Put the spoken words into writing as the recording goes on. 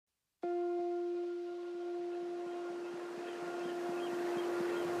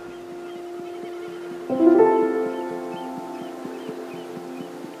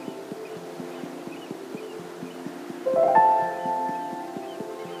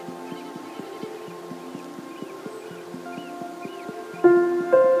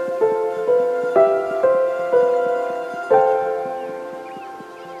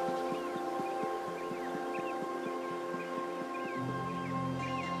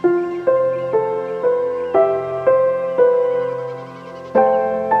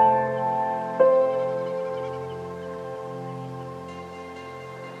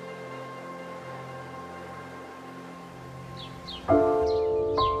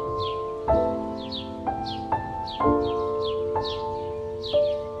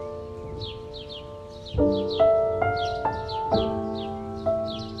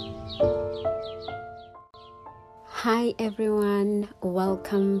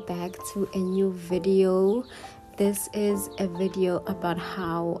back to a new video. This is a video about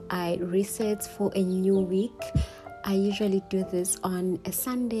how I reset for a new week. I usually do this on a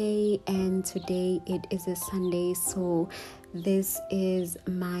Sunday, and today it is a Sunday, so this is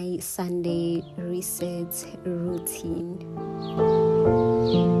my Sunday reset routine.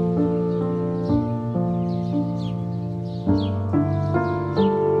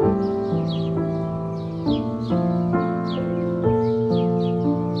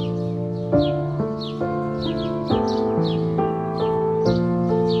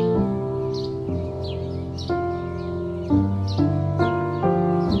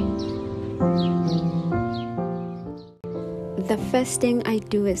 The first thing I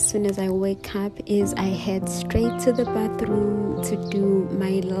do as soon as I wake up is I head straight to the bathroom to do my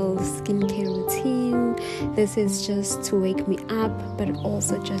little skincare routine. This is just to wake me up, but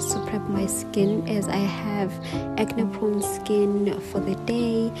also just to prep my skin as I have acne-prone skin for the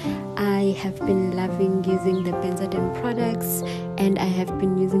day. I have been loving using the Benzodem products, and I have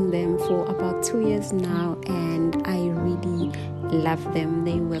been using them for about 2 years now, and I really love them.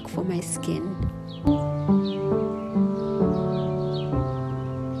 They work for my skin.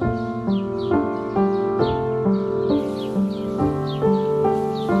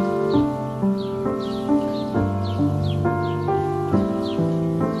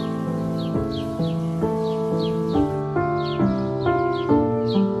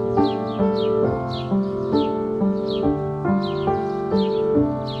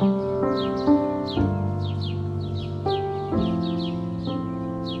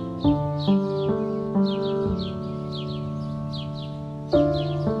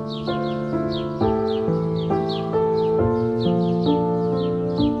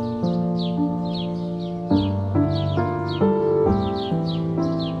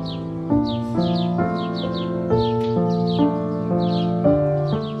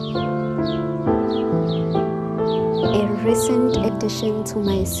 Recent addition to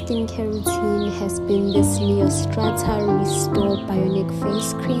my skincare routine has been this Neostrata Restore Bionic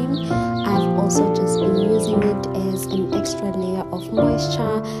Face Cream. I've also just been using it as an extra layer of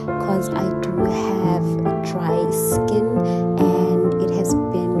moisture because I do have dry skin, and it has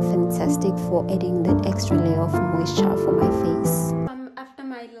been fantastic for adding that extra layer of moisture for my face. After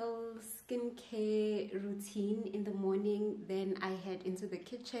my little skincare routine in the morning, then I head into the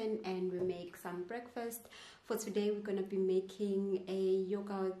kitchen and we make some breakfast. For today, we're going to be making a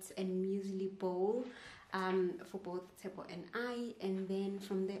yogurt and muesli bowl for both Tebo and I, and then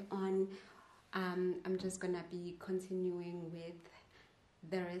from there on I'm just going to be continuing with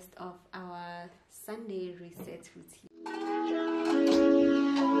the rest of our Sunday reset routine.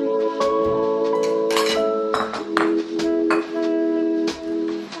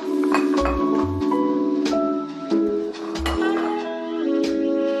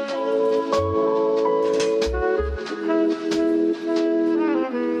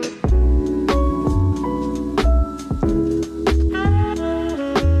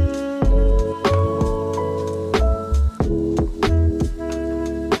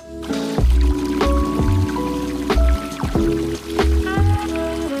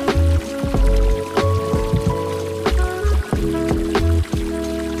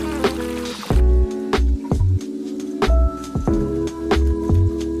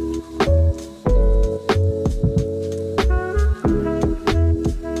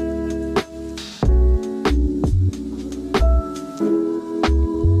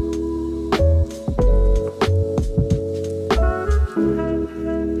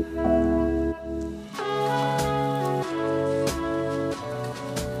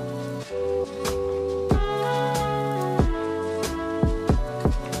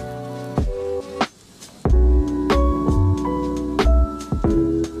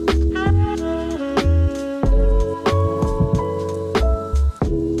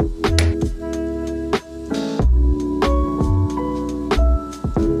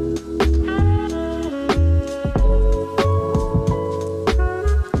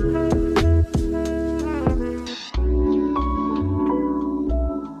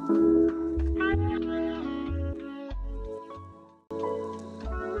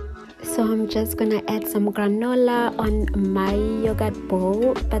 So I'm just gonna add some granola on my yogurt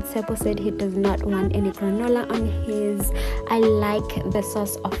bowl, but Sebo said he does not want any granola on his. I like the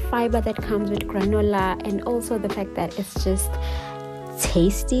source of fiber that comes with granola, and also the fact that it's just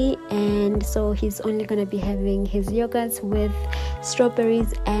tasty, and so he's only gonna be having his yogurts with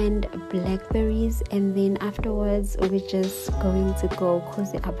strawberries and blackberries, and then afterwards we're just going to go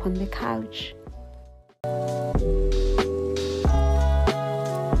cozy up on the couch.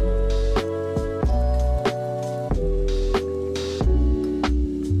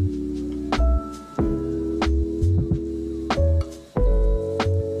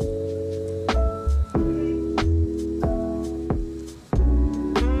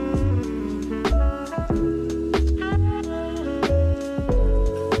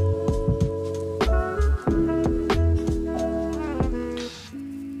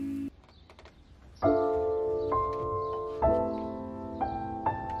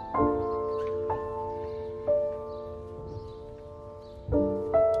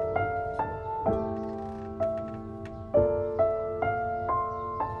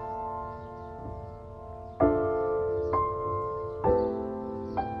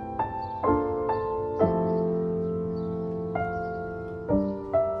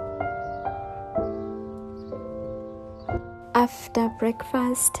 After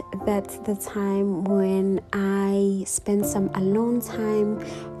breakfast, that's the time when I spend some alone time.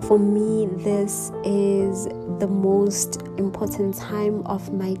 For me, this is the most important time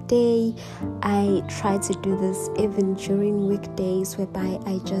of my day. I try to do this even during weekdays, whereby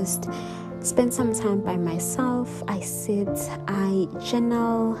I just spend some time by myself. I sit, I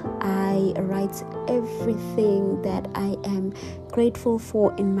journal, I write everything that I am grateful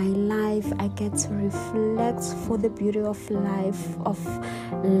for in my life. I get to reflect for the beauty of life, of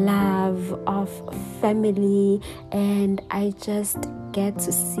love, of family, and I just get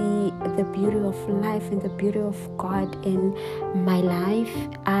to see the beauty of life and the beauty of God in my life.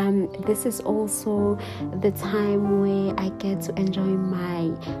 This is also the time where I get to enjoy my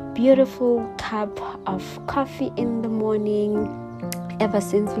beautiful cup of coffee in the morning. Ever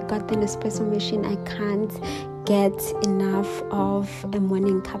since we got the espresso machine, I can't get enough of a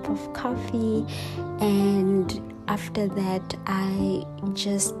morning cup of coffee, and after that I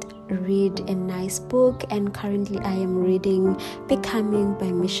just read a nice book, and currently I am reading Becoming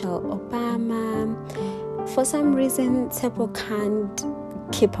by Michelle Obama. For some reason Tepo can't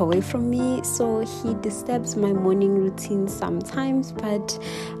keep away from me, so he disturbs my morning routine sometimes, but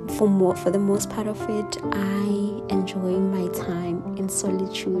for the most part of it, I enjoy my time in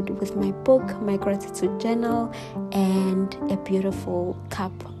solitude with my book, my gratitude journal, and a beautiful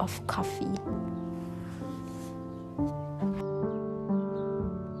cup of coffee.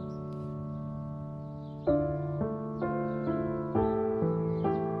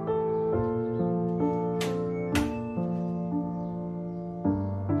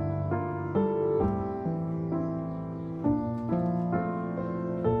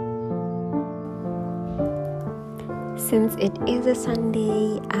 Since it is a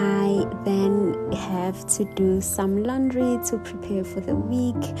Sunday, I then have to do some laundry to prepare for the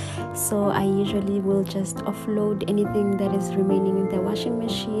week. So I usually will just offload anything that is remaining in the washing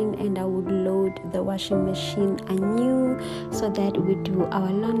machine, and I would load the washing machine anew so that we do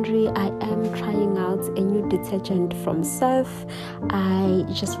our laundry. I am trying out a new detergent from Surf. I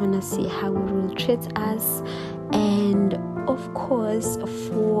just want to see how it will treat us. And of course,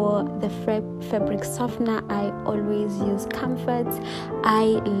 for the fabric softener, I always use Comfort. I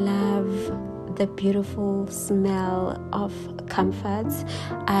love the beautiful smell of Comfort.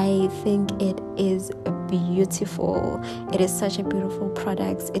 I think it is beautiful. It is such a beautiful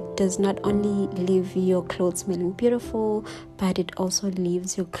product. It does not only leave your clothes smelling beautiful, but it also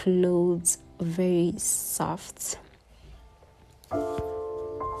leaves your clothes very soft.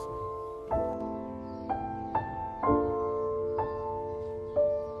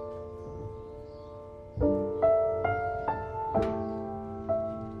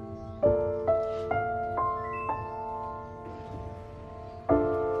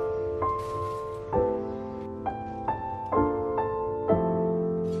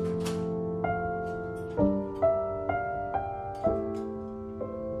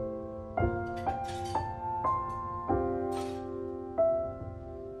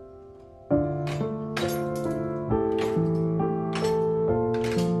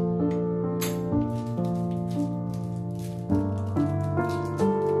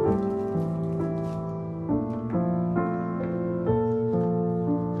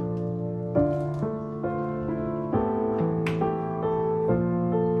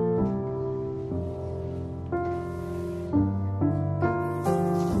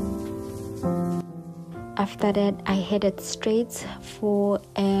 After that, I headed straight for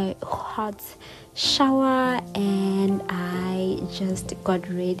a hot shower, and I just got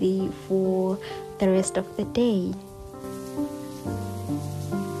ready for the rest of the day.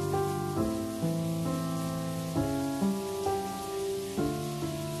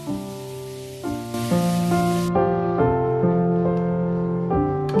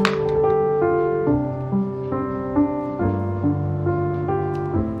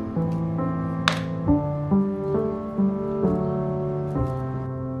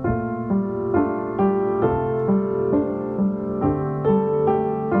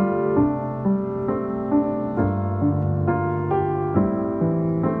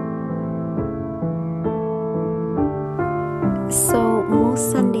 So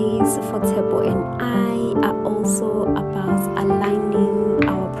most Sundays for Tebo and I are also about aligning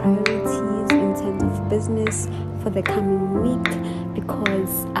our priorities in terms of business for the coming week,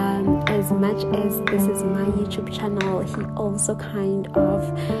 because as much as this is my YouTube channel, he also kind of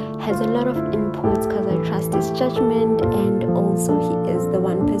has a lot of inputs, because I trust his judgment, and also he is the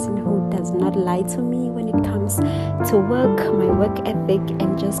one person who does not lie to me when it comes to work, my work ethic,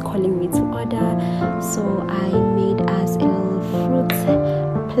 and just calling me to order. So I made us a little fruit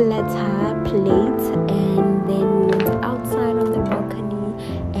platter plate, and then we went outside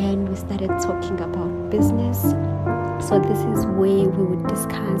talking about business. So this is where we would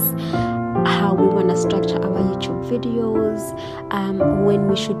discuss how we want to structure our YouTube videos, when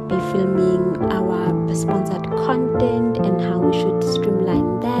we should be filming our sponsored content and how we should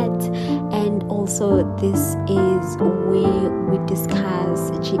streamline that. And also this is where we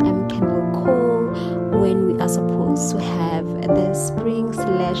discuss GM Chemical Call, when we are supposed to have the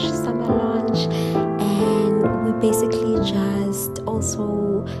spring/summer launch, and we basically just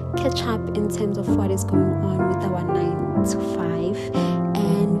also catch up in terms of what is going on with our 9 to 5,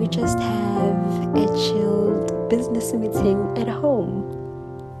 and we just have a chilled business meeting at home.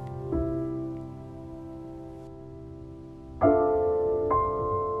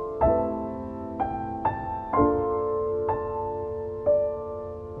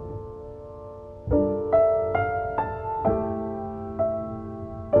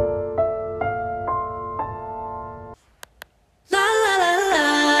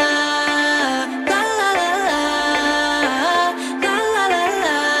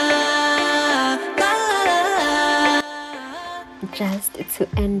 Just to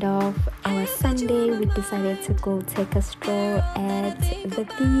end off our Sunday, we decided to go take a stroll at the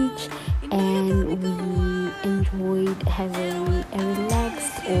beach, and we enjoyed having a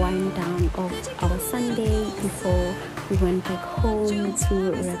relaxed wind down of our Sunday before we went back home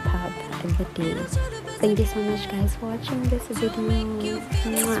to wrap up the day. Thank you so much guys for watching this video.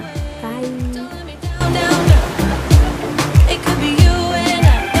 Bye. It could be you.